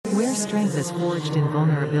where strength is forged in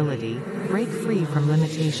vulnerability. Break free from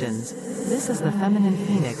limitations. This is the Feminine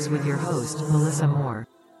Phoenix with your host, Melissa Moore.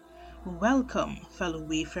 Welcome, fellow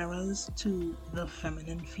wayfarers, to the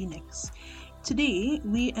Feminine Phoenix. Today,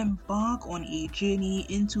 we embark on a journey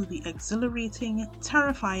into the exhilarating,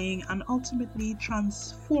 terrifying, and ultimately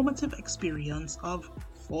transformative experience of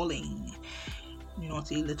falling.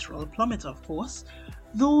 Not a literal plummet, of course,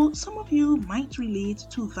 though some of you might relate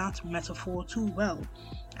to that metaphor too well.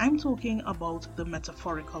 I'm talking about the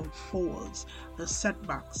metaphorical falls, the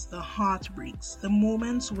setbacks, the heartbreaks, the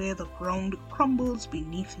moments where the ground crumbles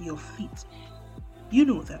beneath your feet. You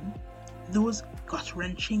know them, those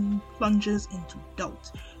gut-wrenching plunges into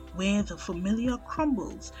doubt, where the familiar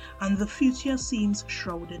crumbles and the future seems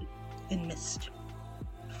shrouded in mist.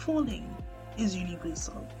 Falling is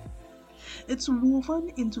universal. It's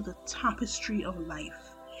woven into the tapestry of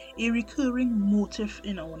life, a recurring motif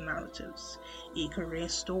in our narratives. A career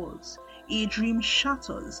stalls, a dream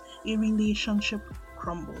shatters, a relationship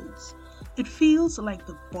crumbles. It feels like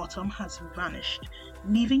the bottom has vanished,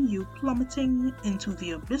 leaving you plummeting into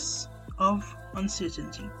the abyss of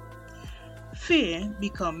uncertainty. Fear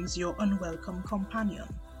becomes your unwelcome companion,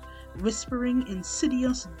 whispering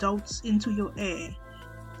insidious doubts into your ear.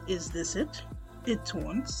 Is this it? It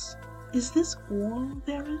taunts. Is this all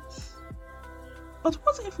there is? But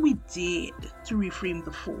what if we dared to reframe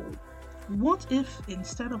the fall? What if,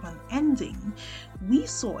 instead of an ending, we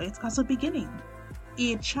saw it as a beginning?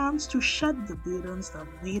 A chance to shed the burdens that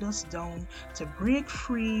weighed us down, to break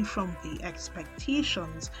free from the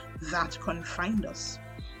expectations that confined us.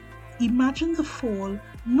 Imagine the fall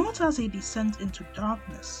not as a descent into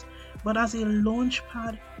darkness, but as a launch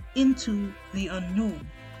pad into the unknown,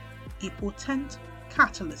 a potent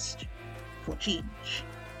catalyst for change.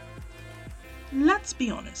 Let's be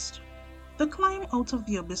honest, the climb out of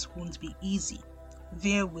the abyss won't be easy.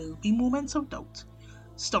 There will be moments of doubt,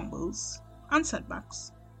 stumbles, and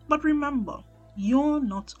setbacks. But remember, you're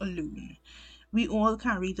not alone. We all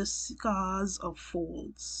carry the scars of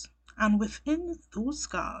falls, and within those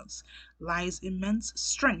scars lies immense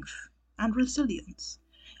strength and resilience.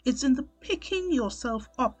 It's in the picking yourself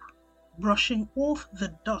up, brushing off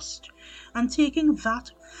the dust, and taking that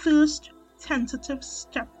first tentative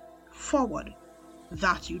step forward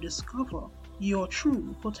that you discover your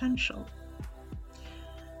true potential.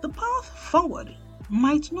 The path forward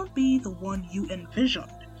might not be the one you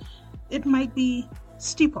envisioned. It might be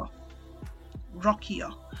steeper, rockier,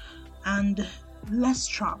 and less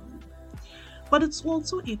traveled. But it's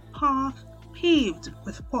also a path paved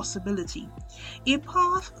with possibility, a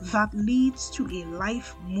path that leads to a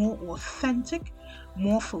life more authentic,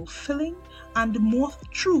 more fulfilling, and more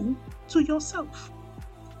true to yourself.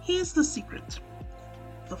 Here's the secret.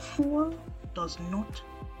 The fall does not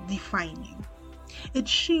define you. It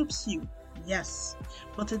shapes you, yes,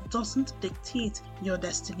 but it doesn't dictate your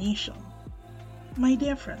destination. My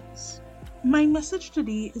dear friends, my message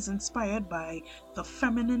today is inspired by the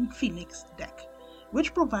Feminine Phoenix deck,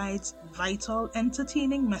 which provides vital,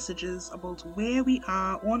 entertaining messages about where we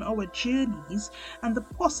are on our journeys and the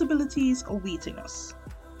possibilities awaiting us.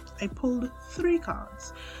 I pulled 3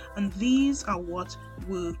 cards, and these are what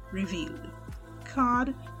were revealed.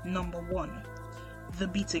 Card number 1, the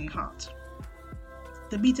beating heart.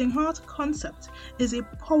 The beating heart concept is a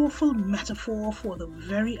powerful metaphor for the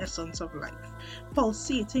very essence of life,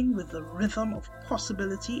 pulsating with the rhythm of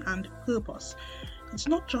possibility and purpose. It's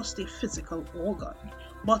not just a physical organ,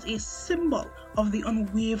 but a symbol of the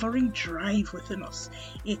unwavering drive within us,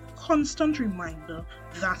 a constant reminder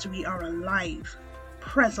that we are alive,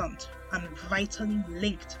 present, and vitally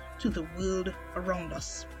linked to the world around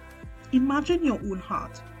us. Imagine your own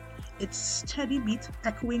heart, its steady beat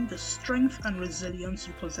echoing the strength and resilience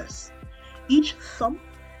you possess. Each thump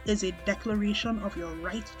is a declaration of your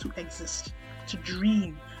right to exist, to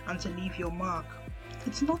dream, and to leave your mark.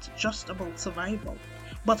 It's not just about survival,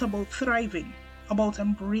 but about thriving, about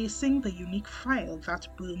embracing the unique fire that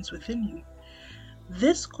burns within you.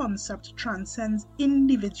 This concept transcends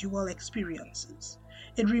individual experiences.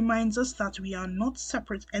 It reminds us that we are not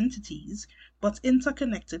separate entities, but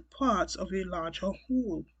interconnected parts of a larger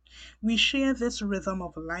whole. We share this rhythm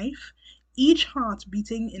of life, each heart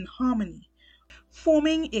beating in harmony,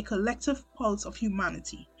 forming a collective pulse of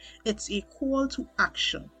humanity. It's a call to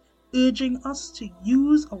action, urging us to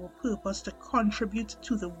use our purpose to contribute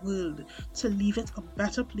to the world, to leave it a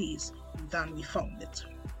better place than we found it.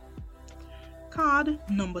 Card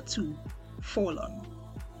number 2, Fallen.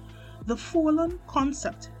 The fallen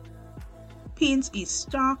concept paints a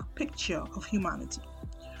stark picture of humanity,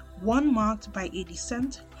 one marked by a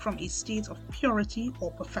descent from a state of purity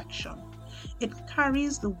or perfection. It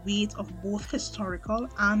carries the weight of both historical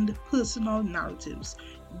and personal narratives,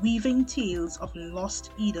 weaving tales of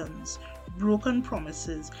lost Edens, broken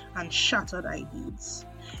promises, and shattered ideals.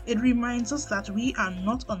 It reminds us that we are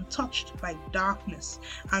not untouched by darkness,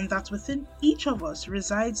 and that within each of us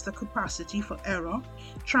resides the capacity for error,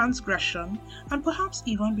 transgression, and perhaps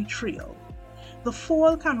even betrayal. The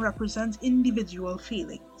fall can represent individual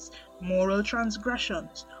failings, moral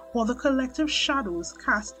transgressions, or the collective shadows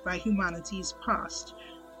cast by humanity's past.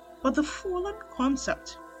 But the fallen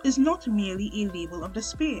concept is not merely a label of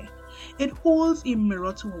despair. It holds a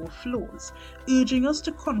mirror to our flaws, urging us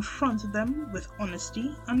to confront them with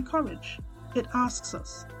honesty and courage. It asks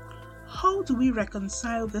us, how do we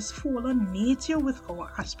reconcile this fallen nature with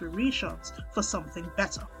our aspirations for something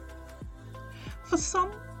better? For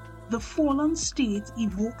some, the fallen state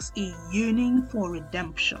evokes a yearning for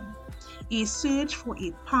redemption, a search for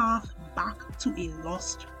a path back to a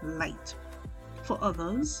lost light. For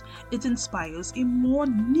others, it inspires a more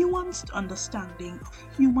nuanced understanding of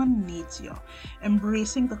human nature,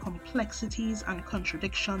 embracing the complexities and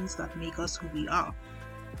contradictions that make us who we are.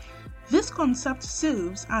 This concept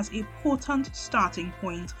serves as a potent starting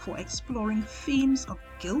point for exploring themes of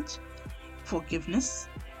guilt, forgiveness,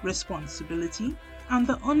 responsibility, and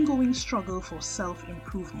the ongoing struggle for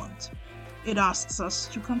self-improvement. It asks us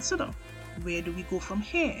to consider, where do we go from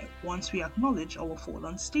here once we acknowledge our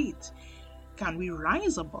fallen state? Can we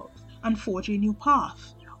rise above and forge a new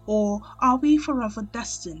path, or are we forever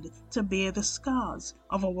destined to bear the scars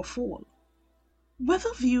of our fall?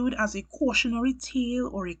 Whether viewed as a cautionary tale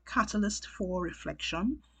or a catalyst for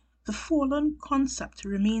reflection, the fallen concept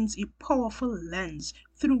remains a powerful lens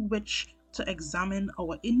through which to examine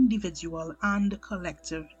our individual and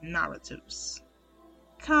collective narratives.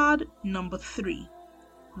 Card number 3.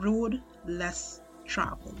 Road Less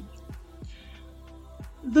Traveled.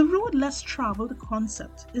 The road less traveled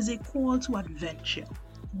concept is a call to adventure,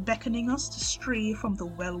 beckoning us to stray from the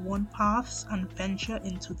well-worn paths and venture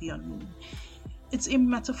into the unknown. It's a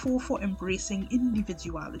metaphor for embracing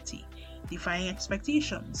individuality, defying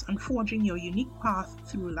expectations, and forging your unique path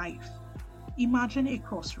through life. Imagine a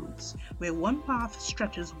crossroads where one path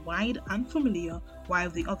stretches wide and familiar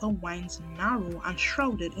while the other winds narrow and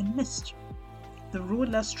shrouded in mist. The road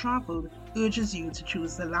less traveled urges you to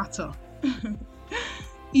choose the latter.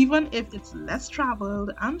 Even if it's less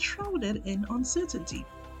traveled and shrouded in uncertainty,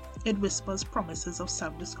 it whispers promises of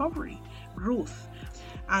self-discovery, growth,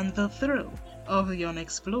 and the thrill of the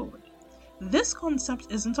unexplored. This concept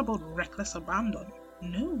isn't about reckless abandon,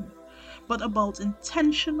 no, but about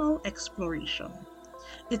intentional exploration.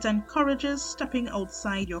 It encourages stepping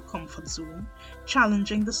outside your comfort zone,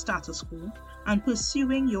 challenging the status quo, and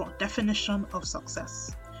pursuing your definition of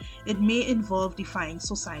success. It may involve defying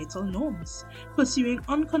societal norms, pursuing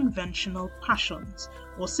unconventional passions,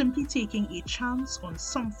 or simply taking a chance on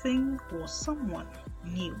something or someone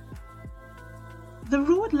new. The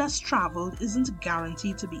road less traveled isn't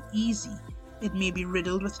guaranteed to be easy. It may be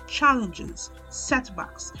riddled with challenges,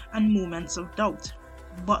 setbacks, and moments of doubt,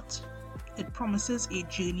 but it promises a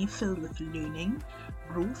journey filled with learning,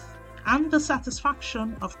 growth, and the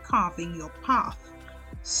satisfaction of carving your path.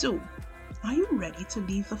 So, are you ready to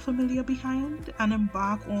leave the familiar behind and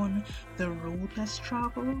embark on the road less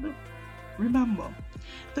traveled? Remember,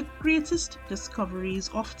 the greatest discoveries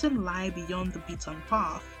often lie beyond the beaten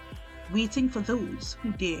path, waiting for those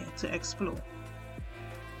who dare to explore.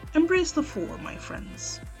 Embrace the fall, my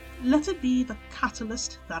friends. Let it be the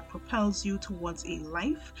catalyst that propels you towards a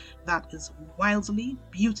life that is wildly,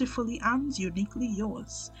 beautifully, and uniquely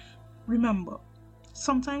yours. Remember,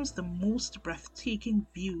 sometimes the most breathtaking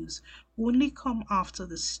views only come after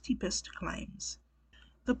the steepest climbs.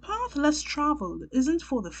 The path less traveled isn't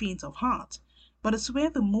for the faint of heart, but it's where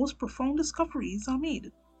the most profound discoveries are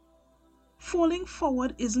made. Falling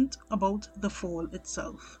forward isn't about the fall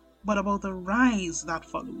itself, but about the rise that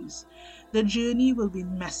follows. The journey will be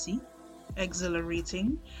messy,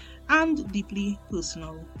 exhilarating, and deeply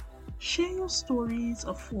personal. Share your stories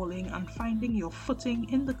of falling and finding your footing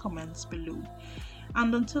in the comments below.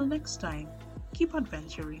 And until next time, keep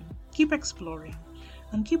adventuring, keep exploring,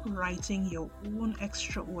 and keep writing your own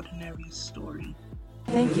extraordinary story.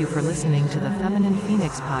 Thank you for listening to the Feminine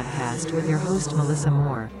Phoenix podcast with your host Melissa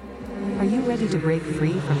Moore. Are you ready to break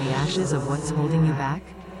free from the ashes of what's holding you back?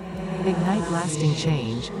 Ignite lasting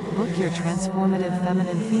change. Book your transformative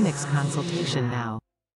Feminine Phoenix consultation now.